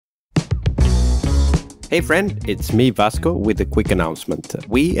Hey friend, it's me Vasco with a quick announcement.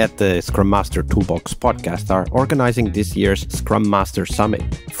 We at the Scrum Master Toolbox podcast are organizing this year's Scrum Master Summit.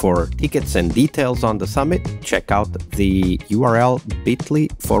 For tickets and details on the summit, check out the URL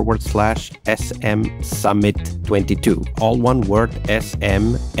bit.ly/SM Summit 22. All one word,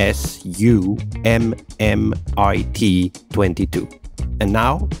 SMSUMMIT 22. And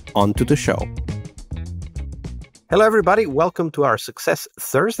now, on to the show. Hello, everybody. Welcome to our Success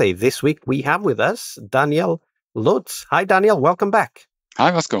Thursday. This week, we have with us Daniel Lutz. Hi, Daniel. Welcome back.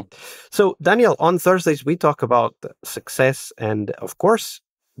 Hi, Vasco. So, Daniel, on Thursdays, we talk about success. And of course,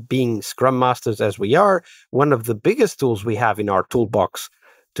 being Scrum Masters as we are, one of the biggest tools we have in our toolbox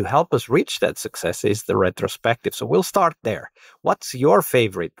to help us reach that success is the retrospective. So we'll start there. What's your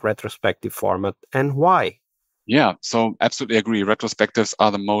favorite retrospective format and why? Yeah, so absolutely agree. Retrospectives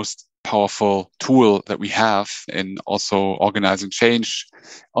are the most powerful tool that we have in also organizing change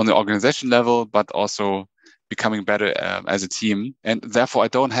on the organization level, but also becoming better as a team. And therefore, I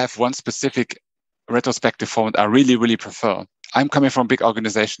don't have one specific retrospective format I really, really prefer. I'm coming from a big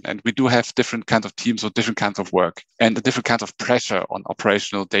organization and we do have different kinds of teams with different kinds of work and different kinds of pressure on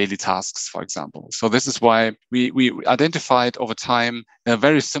operational daily tasks, for example. So this is why we identified over time a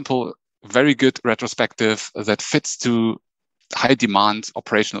very simple, very good retrospective that fits to high demand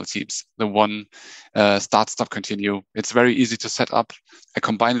operational teams. The one start, stop, continue. It's very easy to set up. I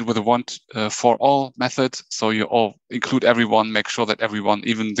combine it with a one for all method. So you all include everyone, make sure that everyone,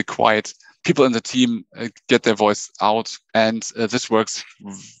 even the quiet people in the team, get their voice out. And this works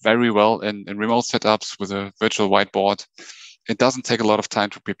very well in remote setups with a virtual whiteboard. It doesn't take a lot of time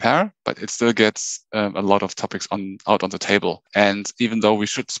to prepare, but it still gets a lot of topics out on the table. And even though we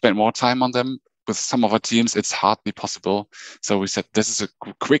should spend more time on them, with some of our teams, it's hardly possible. So we said this is a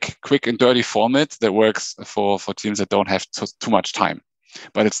quick and dirty format that works for teams that don't have too much time,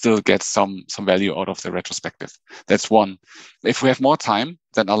 but it still gets some value out of the retrospective. That's one. If we have more time,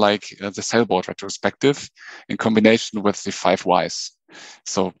 then I like the Sailboat Retrospective in combination with the 5 whys.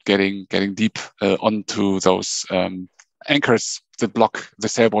 So getting deep onto those anchors that block the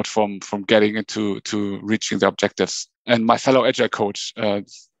sailboat from getting into reaching the objectives. And my fellow Agile coach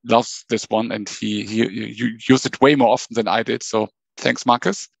loves this one, and he used it way more often than I did. So thanks,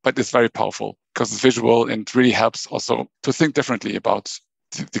 Marcus. But it's very powerful because it's visual and really helps also to think differently about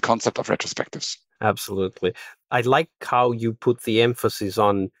the concept of retrospectives. Absolutely. I like how you put the emphasis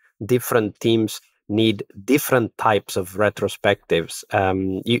on different teams need different types of retrospectives.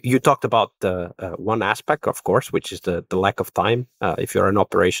 You talked about the one aspect, of course, which is the lack of time. If you're an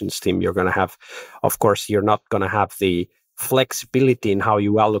operations team, you're going to have, of course, you're not going to have the flexibility in how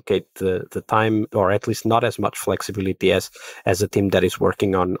you allocate the time, or at least not as much flexibility as a team that is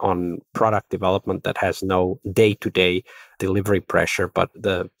working on product development that has no day-to-day delivery pressure, but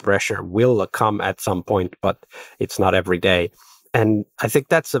the pressure will come at some point, but it's not every day. And I think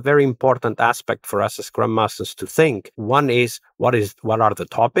that's a very important aspect for us as Scrum Masters to think. One is what are the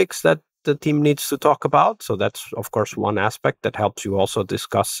topics that the team needs to talk about? So that's, of course, one aspect that helps you also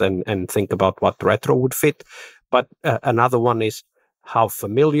discuss and think about what retro would fit. But another one is how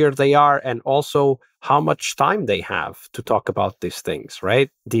familiar they are and also how much time they have to talk about these things, right?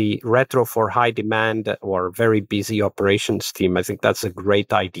 The retro for high demand or very busy operations team, I think that's a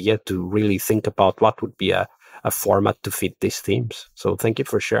great idea to really think about what would be a format to fit these teams. So thank you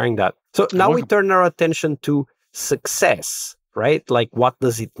for sharing that. So now we turn our attention to success, right? Like what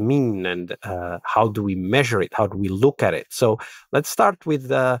does it mean and how do we measure it? How do we look at it? So let's start with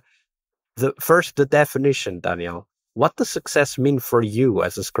the definition, Daniel. What does success mean for you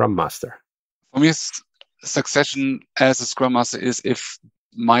as a Scrum Master? For me, succession as a Scrum Master is if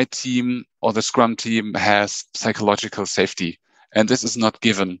my team or the Scrum team has psychological safety. And this is not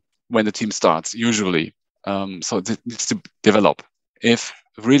given when the team starts, usually. So it needs to develop. If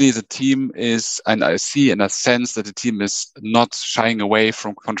really the team is, and I see and I sense that the team is not shying away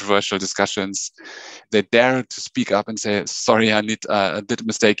from controversial discussions, they dare to speak up and say, sorry, I did a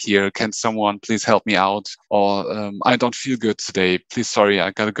mistake here. Can someone please help me out? Or I don't feel good today. Please, sorry,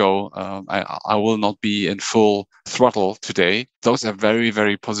 I gotta go. I will not be in full throttle today. Those are very,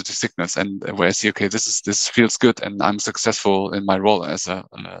 very positive signals. And where I see, okay, this feels good and I'm successful in my role as a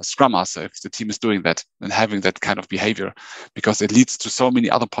Scrum Master if the team is doing that and having that kind of behavior, because it leads to so many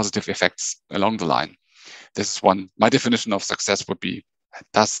other positive effects along the line. This is one. My definition of success would be,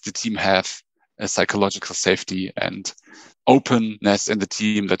 does the team have a psychological safety and openness in the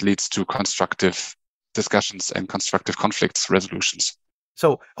team that leads to constructive discussions and constructive conflicts resolutions?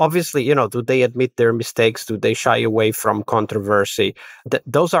 So obviously, do they admit their mistakes? Do they shy away from controversy?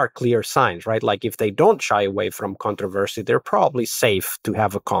 Those are clear signs, right? Like if they don't shy away from controversy, they're probably safe to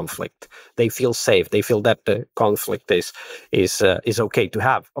have a conflict. They feel safe. They feel that the conflict is okay to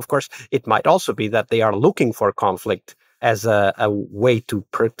have. Of course, it might also be that they are looking for conflict as a way to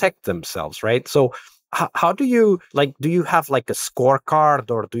protect themselves, right? So how do you do you have like a scorecard,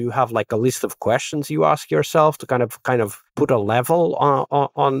 or do you have like a list of questions you ask yourself to kind of put a level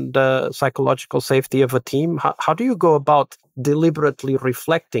on the psychological safety of a team? How do you go about deliberately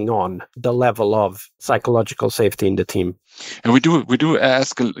reflecting on the level of psychological safety in the team? And we do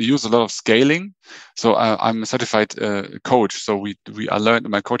use a lot of scaling. So I'm a certified coach. So I learned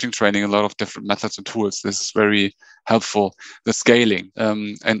in my coaching training a lot of different methods and tools. This is very helpful. The scaling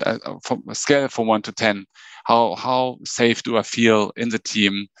and from a scale from 1 to 10, how safe do I feel in the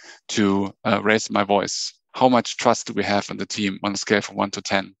team to raise my voice? How much trust do we have in the team on a scale from 1 to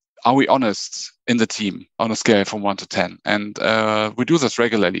 10? Are we honest in the team on a scale from 1 to 10? And we do this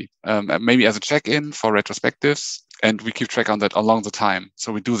regularly, maybe as a check-in for retrospectives. And we keep track on that along the time.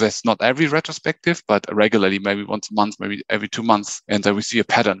 So we do this not every retrospective, but regularly, maybe once a month, maybe every 2 months. And then we see a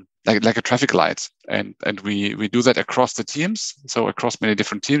pattern, like a traffic light. And we do that across the teams. So across many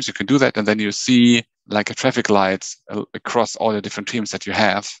different teams, you can do that. And then you see like a traffic light across all the different teams that you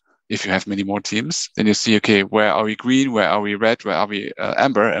have. If you have many more teams, then you see, okay, where are we green? Where are we red? Where are we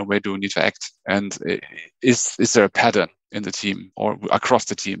amber? And where do we need to act? And is there a pattern in the team or across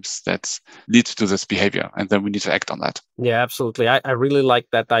the teams that leads to this behavior? And then we need to act on that. Yeah, absolutely. I really like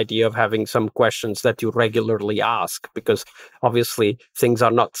that idea of having some questions that you regularly ask, because obviously things are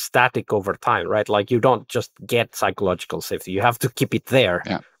not static over time, right? Like you don't just get psychological safety. You have to keep it there,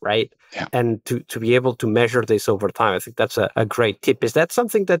 right? Yeah. And to be able to measure this over time, I think that's a great tip. Is that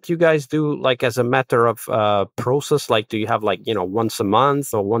something that you guys do like as a matter of process? Like do you have like, once a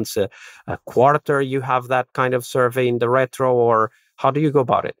month or once a quarter you have that kind of survey in the retro, or how do you go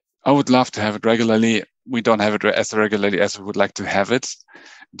about it? I would love to have it regularly. We don't have it as regularly as we would like to have it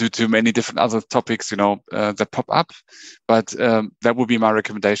due to many different other topics, that pop up. But that would be my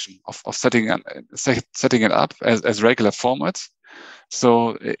recommendation of setting it up as regular format.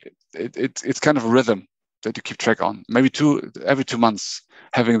 So it's kind of a rhythm that you keep track on. Maybe every 2 months,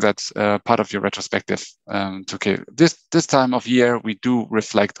 having that part of your retrospective. Okay, this time of year we do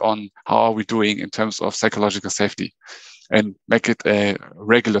reflect on how are we doing in terms of psychological safety, and make it a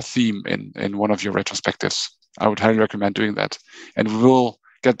regular theme in one of your retrospectives. I would highly recommend doing that, and we will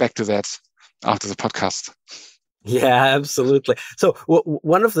get back to that after the podcast. Yeah, absolutely. So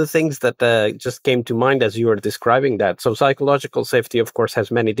one of the things that just came to mind as you were describing that, so psychological safety, of course,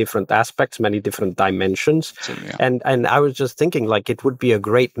 has many different aspects, many different dimensions. Yeah. And I was just thinking like it would be a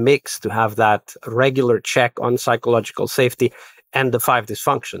great mix to have that regular check on psychological safety and the 5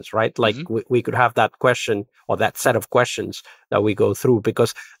 dysfunctions, right? Like we could have that question or that set of questions that we go through,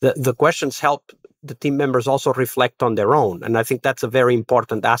 because the questions help the team members also reflect on their own. And I think that's a very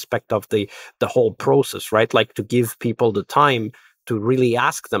important aspect of the whole process, right? Like to give people the time to really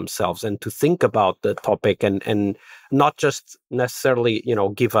ask themselves and to think about the topic, and not just necessarily,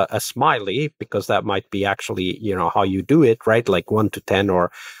 give a smiley, because that might be actually, how you do it, right? Like 1 to 10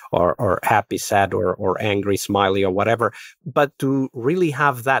 or happy, sad, or angry, smiley, or whatever. But to really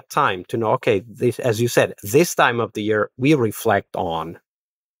have that time to know, okay, this, as you said, this time of the year, we reflect on.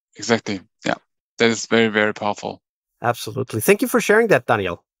 Exactly. Yeah. That is very, very powerful. Absolutely. Thank you for sharing that,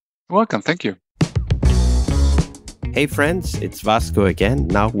 Daniel. You're welcome. Thank you. Hey friends, it's Vasco again,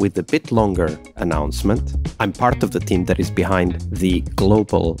 now with a bit longer announcement. I'm part of the team that is behind the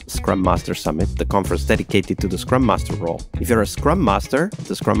Global Scrum Master Summit, the conference dedicated to the Scrum Master role. If you're a Scrum Master,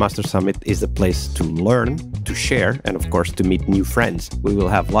 the Scrum Master Summit is the place to learn, to share, and of course to meet new friends. We will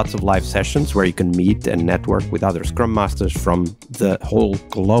have lots of live sessions where you can meet and network with other Scrum Masters from the whole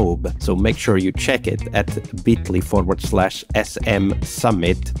globe. So make sure you check it at bit.ly/SM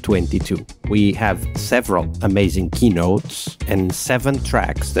Summit 22. We have several amazing keynotes and 7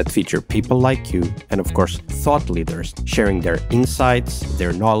 tracks that feature people like you and, of course, thought leaders sharing their insights,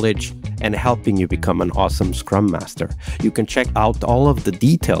 their knowledge, and helping you become an awesome Scrum Master. You can check out all of the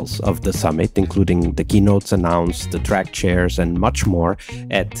details of the summit, including the keynotes announced, the track chairs, and much more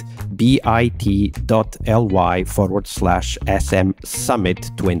at bit.ly/SM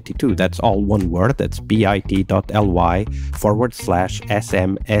Summit 22. That's all one word. That's bit.ly/SM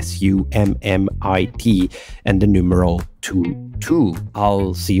SUMMIT and the numeral 22.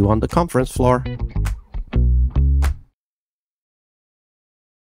 I'll see you on the conference floor.